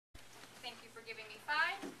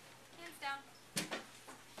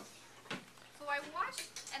I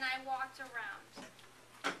watched and I walked around.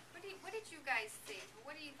 What did you guys see?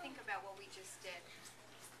 What do you think about what we just did?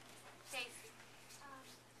 Casey?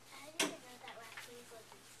 I didn't know that raccoons live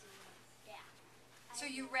in seas. Yeah. So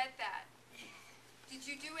you read that. Did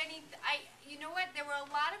you do any, you know what, there were a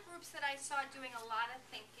lot of groups that I saw doing a lot of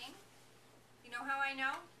thinking. You know how I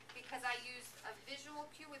know? Because I used a visual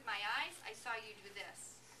cue with my eyes. I saw you do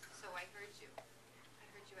this. So I heard you. I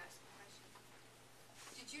heard you ask a question.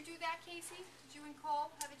 Did you do that, Casey? Did you and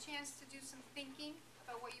Cole have a chance to do some thinking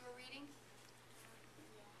about what you were reading?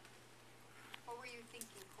 Yeah. What were you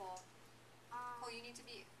thinking, Cole? Cole, you need to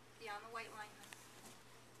be on the white line.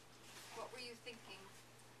 What were you thinking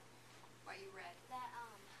while you read? That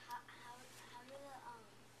how do the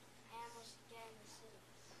animals get in the cities?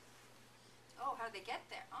 Oh, how did they get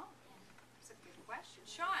there? Oh, that's a good question.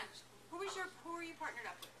 Sean, who were you partnered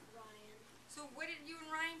up with? Ryan. So what did you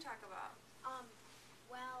and Ryan talk about?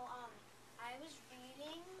 I was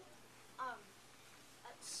reading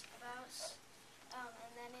about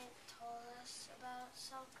and then it told us about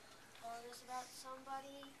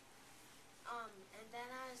somebody and then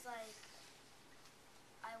I was like,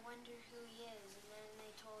 I wonder who he is, and then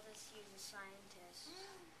they told us he was a scientist.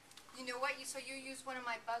 You know what? So you used one of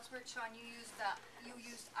my buzzwords, Sean. You used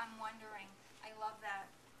I'm wondering. I love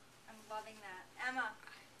that. I'm loving that. Emma.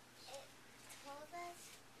 It told us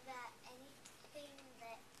that anything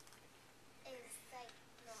that is like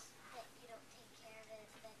not that you don't take care of it,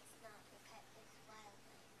 that's not your pet, is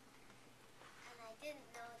wildlife. And I didn't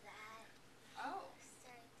know that. Oh.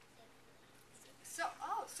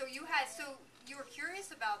 So you were curious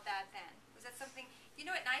about that then? Was that something? You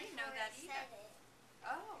know what? And I didn't know that either.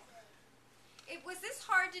 Oh. Was this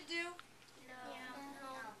hard to do? No,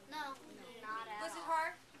 not at all. Was it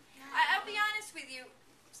hard? I'll be honest with you.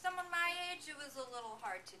 Someone my age, it was a little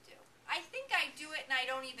hard to do. I think I do it and I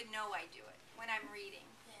don't even know I do it when I'm reading.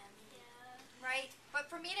 Right? But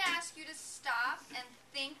for me to ask you to stop and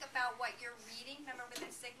think about what you're reading, remember with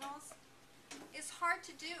the signals, is hard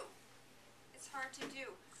to do. It's hard to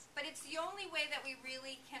do. But it's the only way that we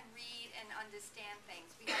really can read and understand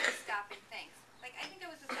things. We have to stop and think. Like, I think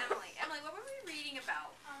I was with Emily. Emily, what were we reading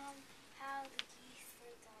about? How the geese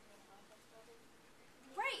lived on the lava building.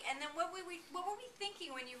 Right, and then what were we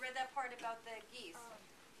thinking when you read that part about the geese?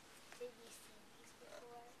 Did you see geese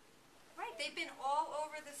before? Right, they've been all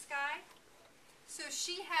over the sky. So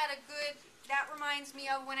she had a good, that reminds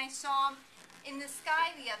me of when I saw them in the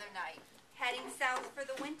sky the other night, heading south for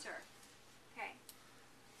the winter. Okay.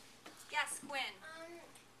 Yes, Quinn.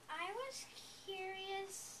 I was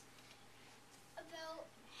curious about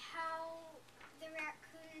how the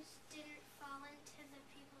raccoons didn't fall into the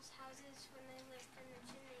people's houses when they lived in the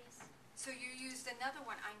chimneys. So you used another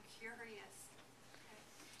one. I'm curious. Okay.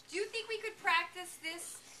 Do you think we could practice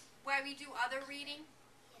this while we do other reading?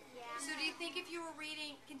 Yeah. So do you think if you were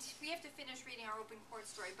reading, we have to finish reading our open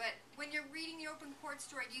court story, but when you're reading the open court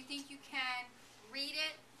story, do you think you can read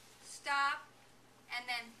it, stop, and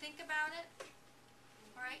then think about it?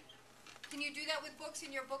 All right? Can you do that with books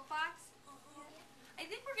in your book box? I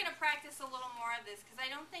think we're going to practice a little more of this because I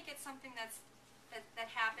don't think it's something that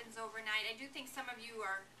happens overnight. I do think some of you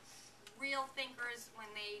are real thinkers when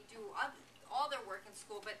they do all their work in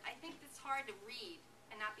school, but I think it's hard to read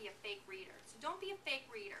and not be a fake reader. So don't be a fake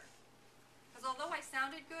reader. Because although I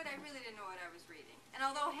sounded good, I really didn't know what I was reading. And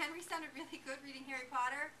although Henry sounded really good reading Harry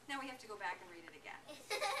Potter, now we have to go back and read it again.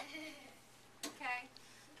 Okay?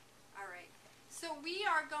 All right. So we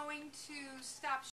are going to stop